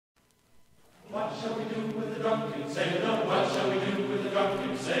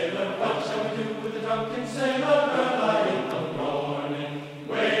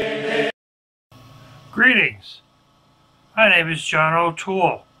Greetings, my name is John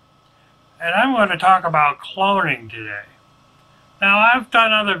O'Toole, and I'm going to talk about cloning today. Now, I've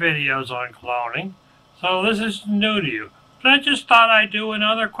done other videos on cloning, so this is new to you, but I just thought I'd do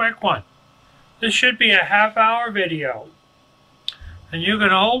another quick one. This should be a half-hour video, and you can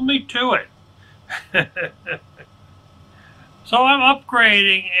hold me to it. So I'm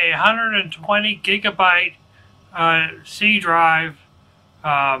upgrading a 120 gigabyte C drive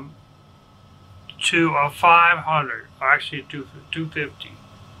to a 500, actually 250.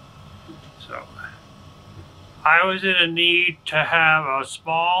 So I was in a need to have a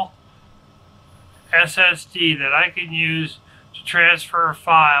small SSD that I can use to transfer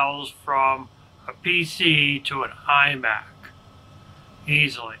files from a PC to an iMac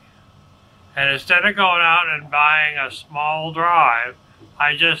easily. And instead of going out and buying a small drive,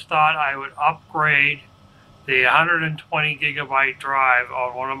 I just thought I would upgrade the 120 gigabyte drive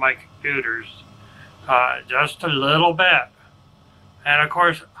on one of my computers just a little bit. And of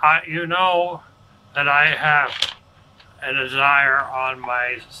course, you know that I have a desire on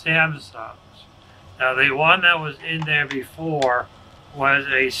my Samsungs. Now, the one that was in there before was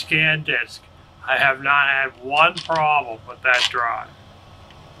a scan disk. I have not had one problem with that drive.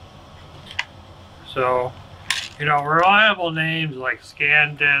 So, you know, reliable names like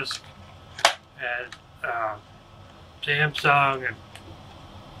ScanDisk and Samsung and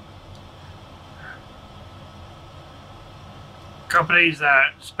companies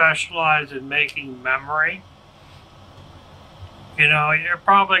that specialize in making memory, you know, you're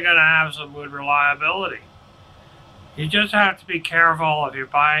probably going to have some good reliability. You just have to be careful if you're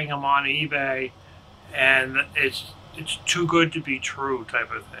buying them on eBay and it's too good to be true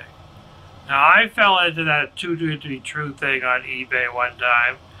type of thing. Now, I fell into that too good to be true thing on eBay one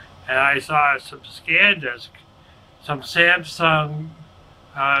time, and I saw some ScanDisk, some Samsung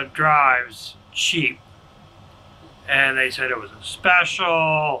drives cheap. And they said it was a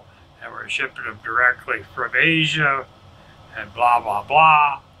special, and we're shipping them directly from Asia, and blah, blah,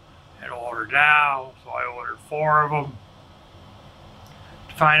 blah, and order now. So I ordered 4 of them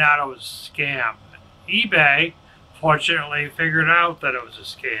to find out it was a scam. eBay, fortunately, figured out that it was a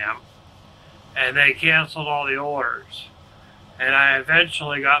scam, and they canceled all the orders. And I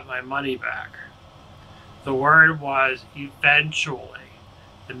eventually got my money back. The word was eventually.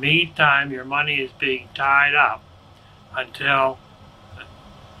 In the meantime, your money is being tied up until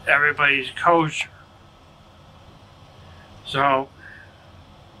everybody's kosher. So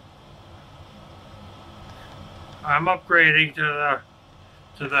I'm upgrading to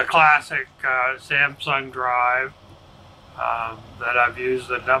the classic Samsung drive that I've used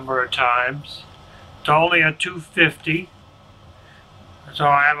a number of times. It's only a 250, so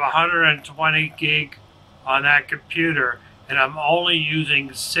I have 120 gig on that computer, and I'm only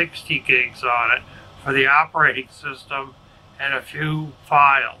using 60 gigs on it for the operating system and a few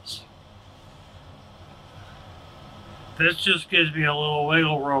files. This just gives me a little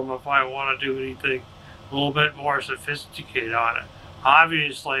wiggle room if I want to do anything a little bit more sophisticated on it.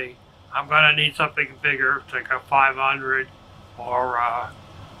 Obviously, I'm going to need something bigger, like a 500 or a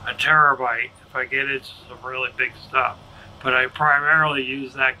terabyte if I get into some really big stuff. But I primarily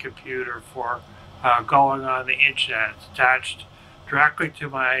use that computer for going on the internet. It's attached directly to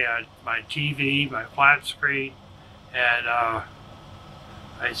my my TV, my flat screen, and I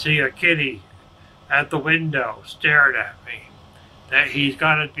see a kitty at the window staring at me. That he's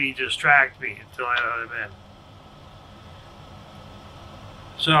gonna distract me until I let him in.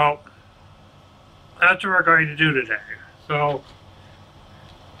 So that's what we're going to do today. So,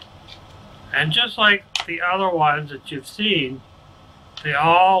 and just like the other ones that you've seen, they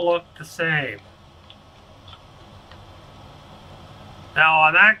all look the same. Now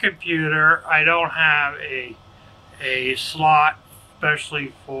on that computer, I don't have a slot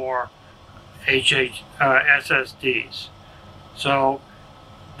especially for SSDs. So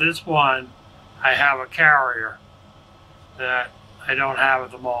this one, I have a carrier that I don't have at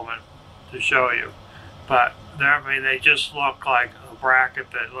the moment to show you. But I mean, they just look like a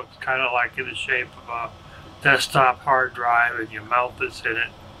bracket that looks kind of like in the shape of a desktop hard drive, and you mount this in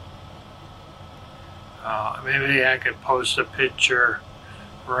it. Maybe I could post a picture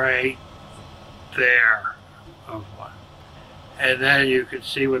right there of one, and then you can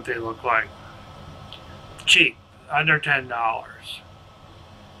see what they look like. Cheap, under $10,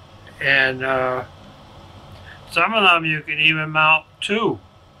 and some of them you can even mount 2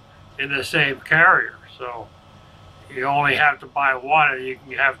 in the same carrier. So you only have to buy one, and you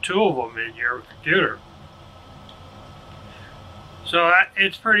can have 2 of them in your computer. So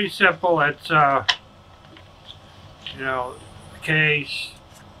it's pretty simple. It's you know, the case.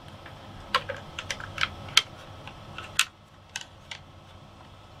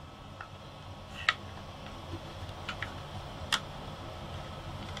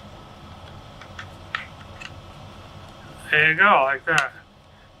 There you go, like that.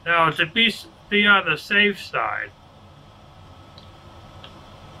 Now, to be on the safe side,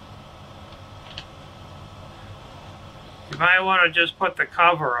 you might want to just put the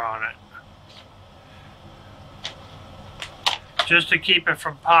cover on it, just to keep it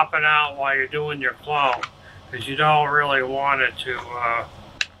from popping out while you're doing your clone, because you don't really want it to,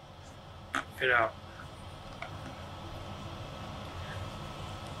 you know.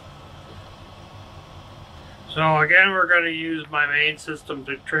 So again, we're going to use my main system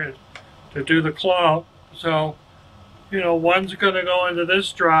to do the clone. So, you know, one's going to go into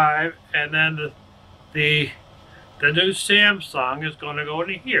this drive, and then the new Samsung is going to go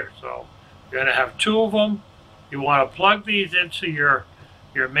into here. So you're going to have two of them. You want to plug these into your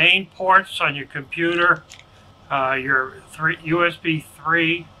main ports on your computer, your USB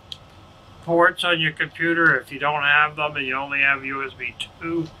 3 ports on your computer. If you don't have them and you only have USB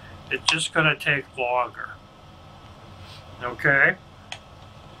 2, it's just going to take longer. Okay,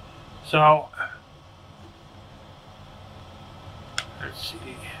 so let's see.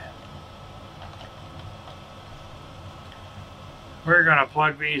 We're going to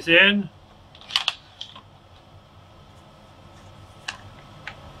plug these in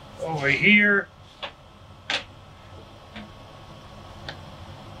over here.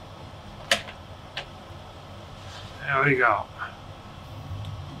 There we go.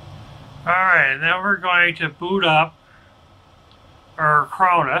 Alright, and then we're going to boot up our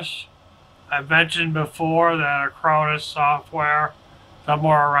Acronis. I mentioned before that Acronis software,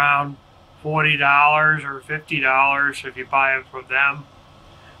 somewhere around $40 or $50 if you buy it from them.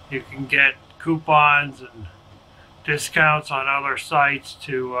 You can get coupons and discounts on other sites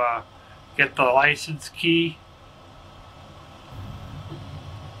to get the license key.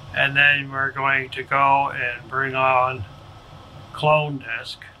 And then we're going to go and bring on clone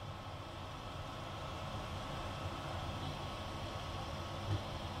disk.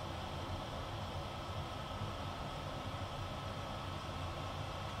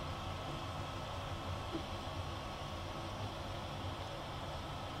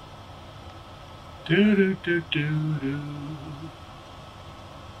 Do do do do do. There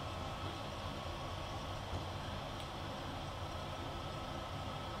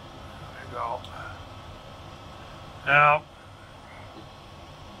we go. Now,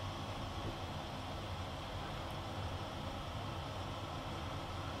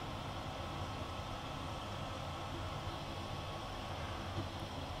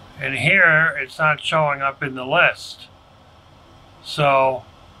 and here it's not showing up in the list. So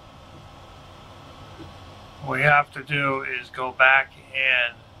what we have to do is go back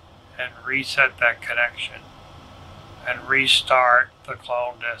in and reset that connection and restart the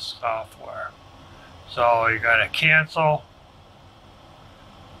clone disk software. So you're going to cancel.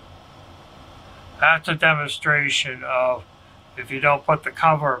 That's a demonstration of if you don't put the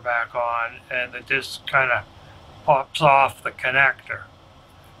cover back on and the disk kind of pops off the connector,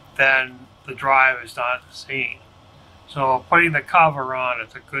 then the drive is not seen. So putting the cover on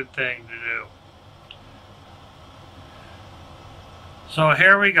is a good thing to do. So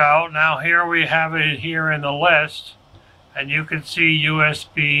here we go. Now here we have it here in the list, and you can see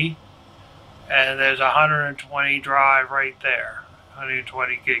USB, and there's a 120 drive right there,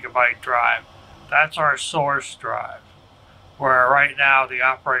 120 gigabyte drive. That's our source drive, where right now the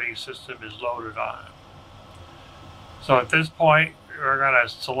operating system is loaded on it. So at this point, we're going to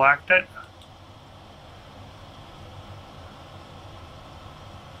select it.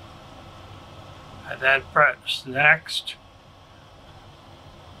 And then press next.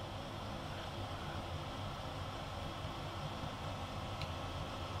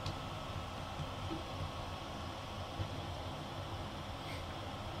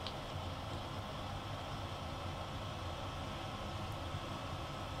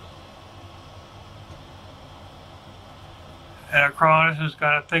 And Acronis is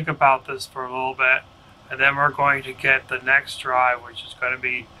going to think about this for a little bit, and then we're going to get the next drive, which is going to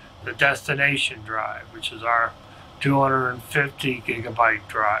be the destination drive, which is our 250 gigabyte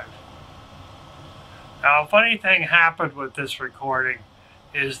drive. Now, a funny thing happened with this recording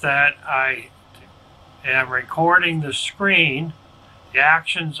is that I am recording the screen, the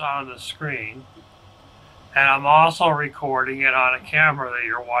actions on the screen, and I'm also recording it on a camera that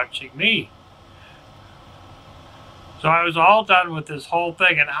you're watching me. So I was all done with this whole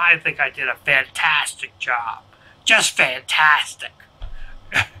thing, and I think I did a fantastic job. Just fantastic.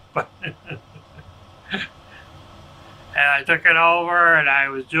 But and I took it over and I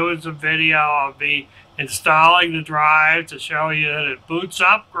was doing some video of me installing the drive to show you that it boots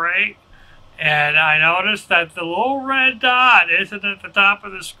up great. And I noticed that the little red dot isn't at the top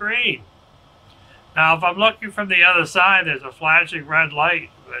of the screen. Now, if I'm looking from the other side, there's a flashing red light,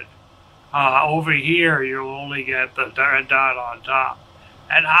 but over here, you'll only get the red dot on top.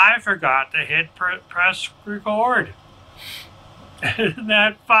 And I forgot to hit press record. Isn't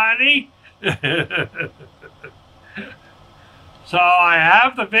that funny? So I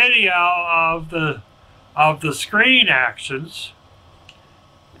have the video of the screen actions,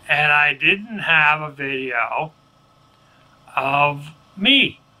 and I didn't have a video of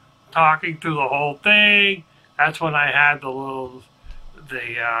me talking through the whole thing. That's when I had the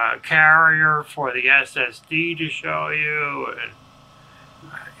carrier for the SSD to show you, and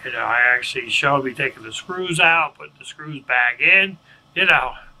you know, I actually showed me taking the screws out, putting the screws back in, you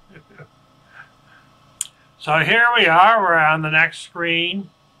know. So here we are, we're on the next screen,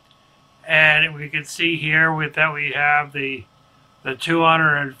 and we can see here that we have the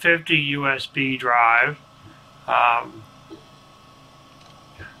 250 USB drive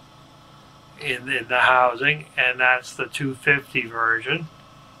in the housing, and that's the 250 version.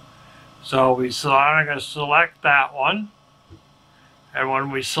 So I'm going to select that one, and when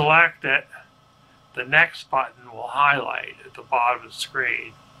we select it, the next button will highlight at the bottom of the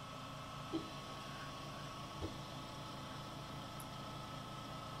screen.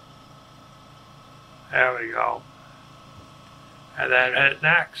 There we go. And then hit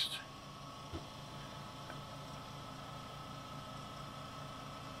next.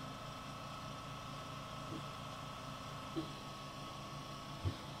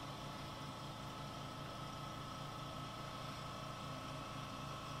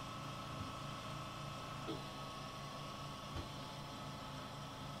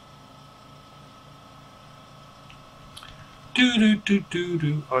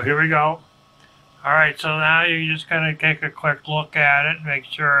 Oh, here we go. Alright, so now you're just going to take a quick look at it, make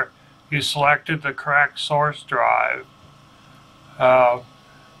sure you selected the correct source drive. As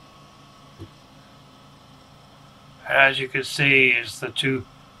you can see, it's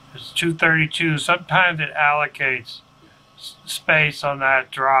 232. Sometimes it allocates space on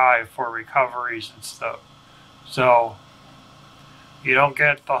that drive for recoveries and stuff. So you don't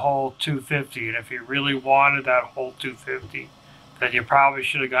get the whole 250, and if you really wanted that whole 250, then you probably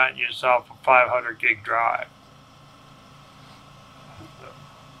should have gotten yourself a 500 gig drive.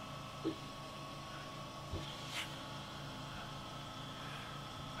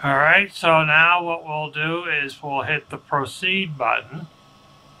 Alright, so now what we'll do is we'll hit the proceed button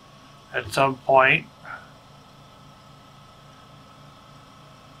at some point.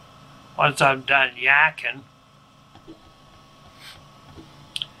 Once I'm done yakking.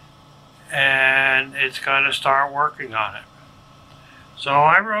 And it's going to start working on it. So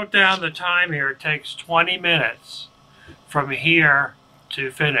I wrote down the time here. It takes 20 minutes from here to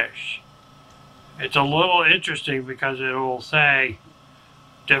finish. It's a little interesting because it will say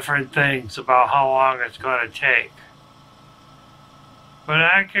different things about how long it's going to take. But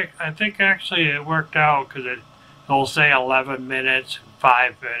I think actually it worked out because it'll say 11 minutes,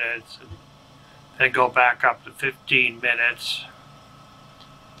 5 minutes, and then go back up to 15 minutes.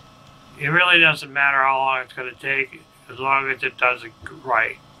 It really doesn't matter how long it's going to take, as long as it does it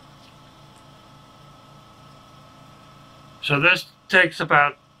right. So this takes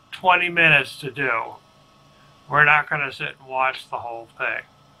about 20 minutes to do. We're not going to sit and watch the whole thing.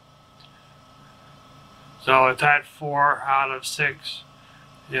 So it's at 4 out of 6.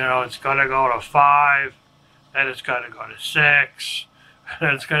 You know, it's going to go to 5, then it's going to go to 6,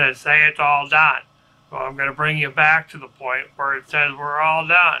 and it's going to say it's all done. Well, I'm going to bring you back to the point where it says we're all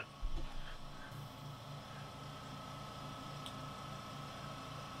done.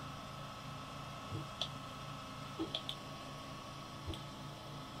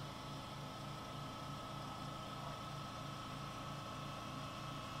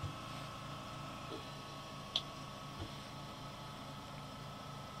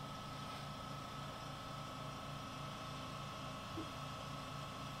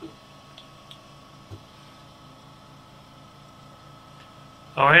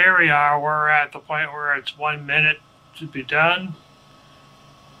 So here we are, we're at the point where it's 1 minute to be done.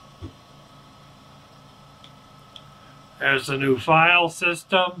 There's the new file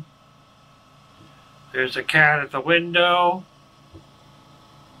system. There's a cat at the window.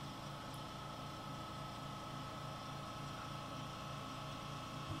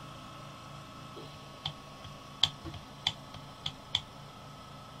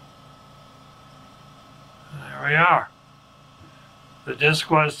 There we are. The disk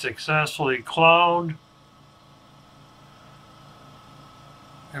was successfully cloned.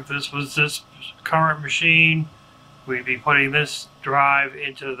 If this was this current machine, we'd be putting this drive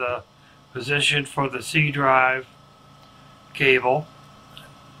into the position for the C drive cable,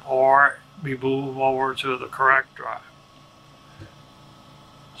 or we move over to the correct drive.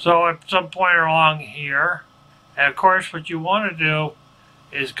 So at some point along here, and of course what you want to do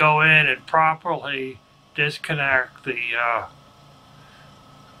is go in and properly disconnect the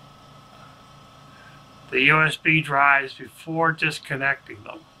USB drives before disconnecting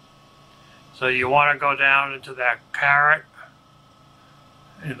them. So you want to go down into that caret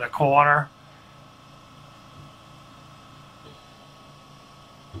in the corner,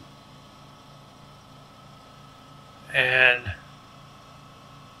 and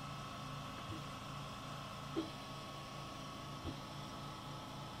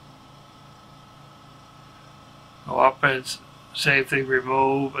go up and safely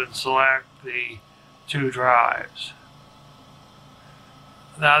remove and select the 2 drives.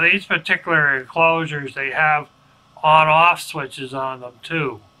 Now these particular enclosures, they have on-off switches on them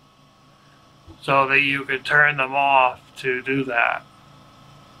too, so that you can turn them off to do that.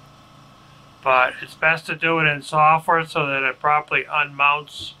 But it's best to do it in software so that it properly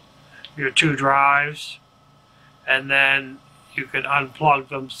unmounts your 2 drives, and then you can unplug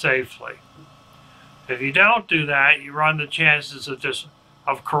them safely. If you don't do that, you run the chances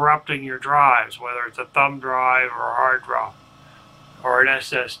of corrupting your drives, whether it's a thumb drive or a hard drive or an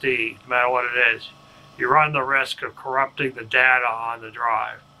SSD, no matter what it is. You run the risk of corrupting the data on the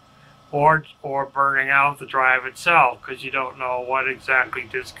drive, or burning out the drive itself, because you don't know what exactly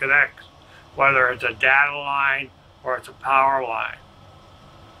disconnects, whether it's a data line or it's a power line.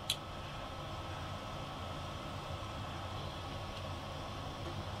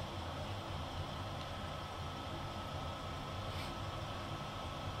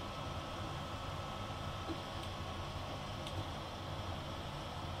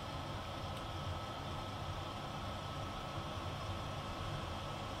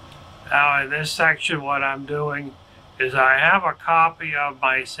 Now in this section, what I'm doing is I have a copy of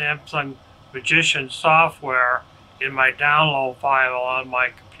my Samsung Magician software in my download file on my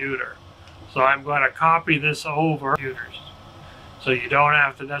computer. So I'm going to copy this over computers, so you don't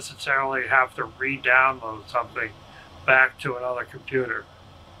have to necessarily have to re-download something back to another computer.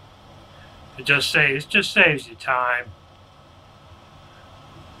 It just saves you time.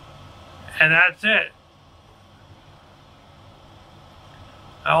 And that's it.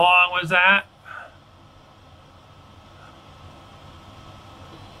 How long was that?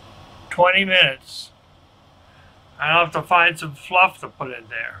 20 minutes. I'll have to find some fluff to put in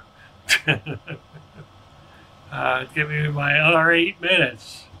there. Give me my other 8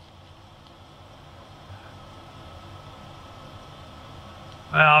 minutes.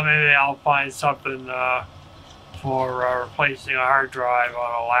 Well, maybe I'll find something for replacing a hard drive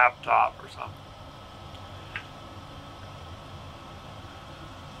on a laptop or something.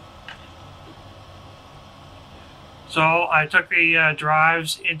 So I took the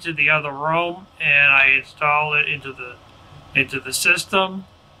drives into the other room and I installed it into the system,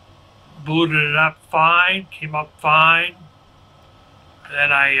 booted it up fine, came up fine.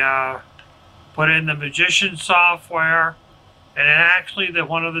 Then I put in the Magician software, and then actually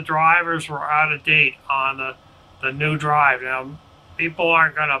one of the drivers were out of date on the new drive. Now people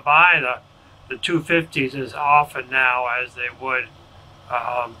aren't going to buy the 250s as often now as they would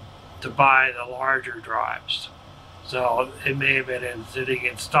to buy the larger drives. So it may have been sitting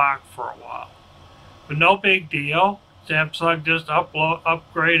in stock for a while. But no big deal. Samsung just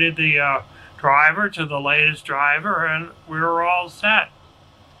upgraded the driver to the latest driver, and we were all set.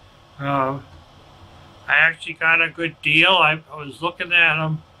 I actually got a good deal. I was looking at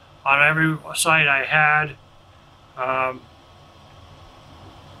them on every site I had,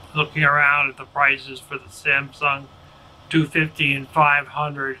 looking around at the prices for the Samsung 250 and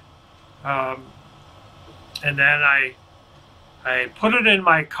 500. And then I put it in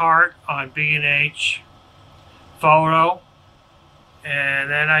my cart on B&H Photo,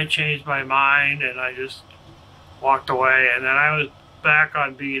 and then I changed my mind and I just walked away, and then I was back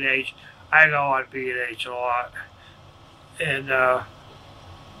on B&H. I go on B&H a lot, and I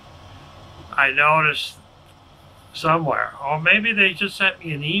noticed somewhere, or maybe they just sent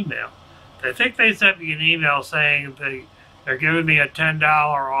me an email. I think they sent me an email saying they're giving me a $10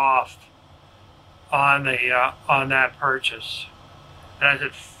 off on that purchase, and I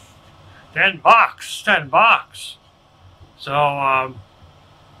said, $10. So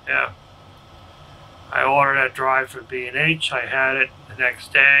yeah, I ordered that drive from B&H. I had it the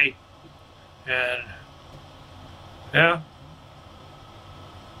next day, and yeah,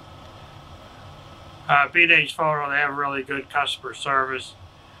 B&H Photo, they have really good customer service,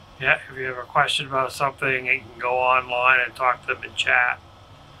 Yeah, if you have a question about something, you can go online and talk to them in chat.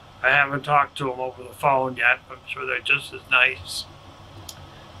 I haven't talked to them over the phone yet, but I'm sure they're just as nice.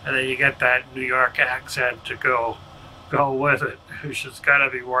 And then you get that New York accent to go with it, which is gotta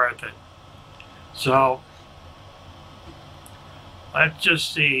be worth it. So let's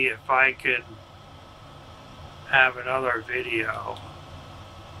just see if I can have another video.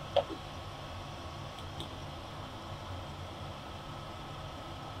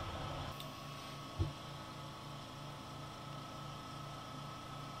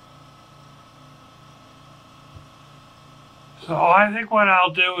 So I think what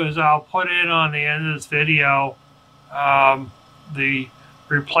I'll do is I'll put in on the end of this video the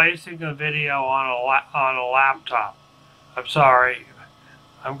replacing a video on a laptop. I'm sorry.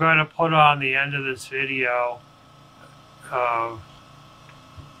 I'm going to put on the end of this video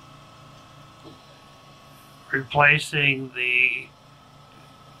replacing the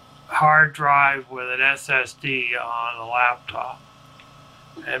hard drive with an SSD on a laptop.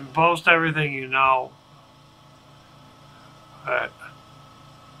 And most everything you know, but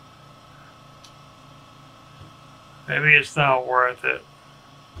maybe it's not worth it.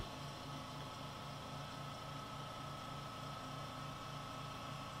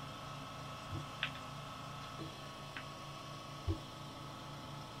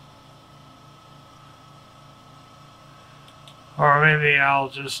 Or maybe I'll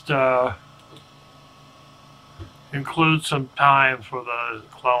just include some time for the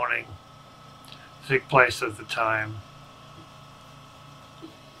cloning to take place at the time.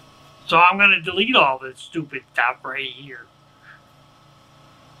 So I'm going to delete all this stupid stuff right here.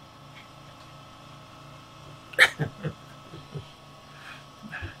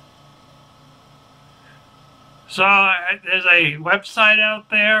 So there's a website out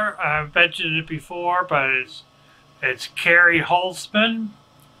there. I've mentioned it before, but it's Carey Holzman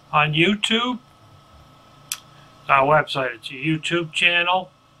on YouTube. It's not a website, it's a YouTube channel.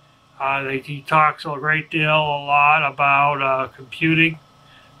 He talks a lot about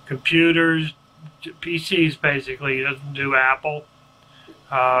computers, PCs basically. He doesn't do Apple.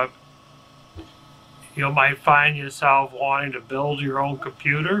 You might find yourself wanting to build your own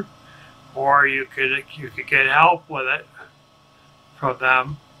computer, or you could get help with it from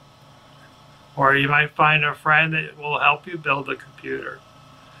them. Or you might find a friend that will help you build a computer.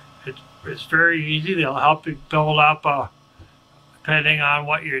 It's very easy. They'll help you build up depending on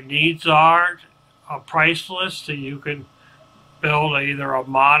what your needs are, a price list, so you can build either a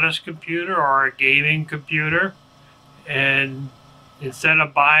modest computer or a gaming computer. And instead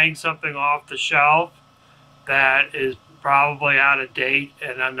of buying something off the shelf that is probably out of date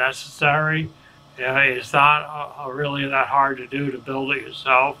and unnecessary, it's not really that hard to do to build it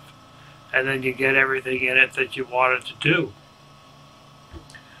yourself. And then you get everything in it that you wanted to do.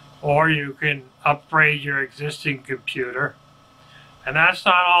 Or you can upgrade your existing computer. And that's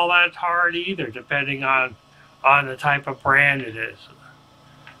not all that hard either, depending on the type of brand it is.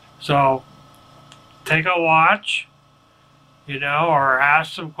 So take a watch, or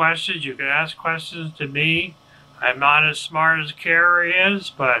ask some questions. You can ask questions to me. I'm not as smart as Carey is,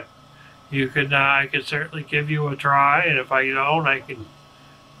 but I can certainly give you a try. And if I don't, I can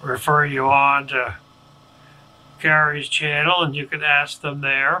refer you on to Carey's channel, and you can ask them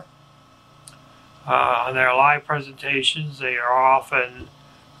there. On their live presentations, they are often,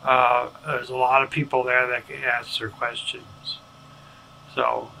 there's a lot of people there that can answer questions.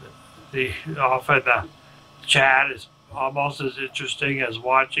 So often the chat is almost as interesting as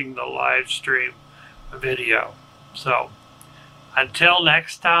watching the live stream video. So until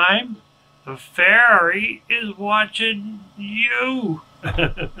next time, the fairy is watching you.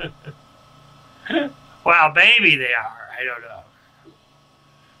 Well, maybe they are. I don't know.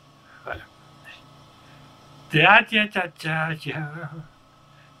 But, ya-cha-cha-cha-cha.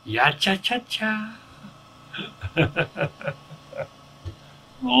 Ya-cha-cha-cha.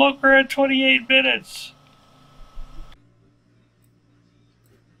 Look, we're at 28 minutes.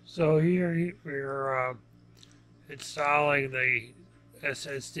 So here we're installing the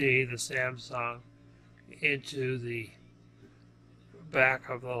SSD, the Samsung, into the back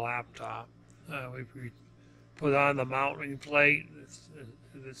of the laptop. We put on the mounting plate.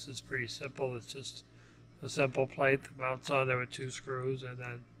 This is pretty simple. It's just a simple plate that mounts on there with 2 screws, and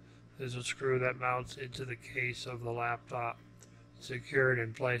then there's a screw that mounts into the case of the laptop, secured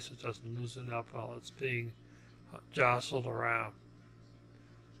in place. It doesn't loosen up while it's being jostled around.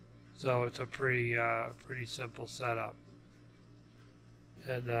 So it's a pretty simple setup.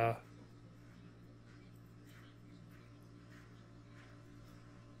 And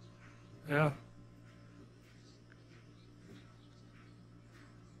yeah.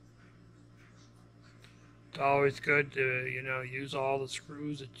 It's always good to, use all the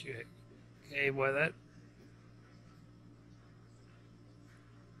screws that you came with it.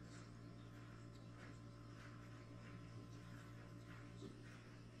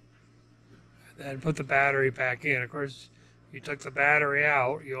 And then put the battery back in. Of course, you took the battery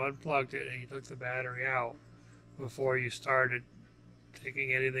out, you unplugged it, and you took the battery out before you started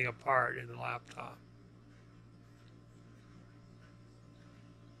taking anything apart in the laptop.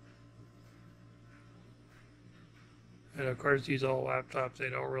 And of course, these old laptops, they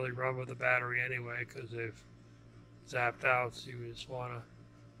don't really run with the battery anyway because they've zapped out. So you just want to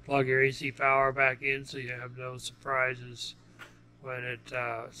plug your AC power back in so you have no surprises when it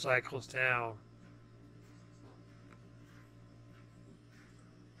cycles down.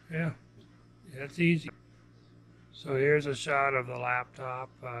 Yeah, that's easy. So here's a shot of the laptop.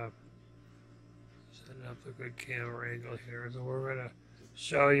 Setting up a good camera angle here. So we're going to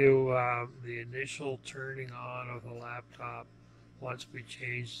show you the initial turning on of the laptop once we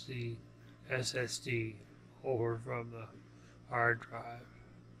change the SSD over from the hard drive.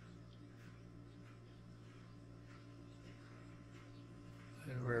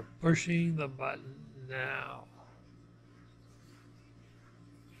 And we're pushing the button now.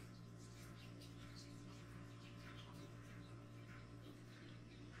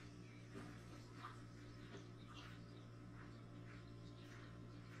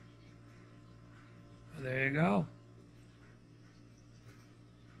 And there you go.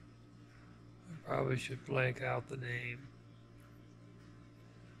 I probably should blank out the name.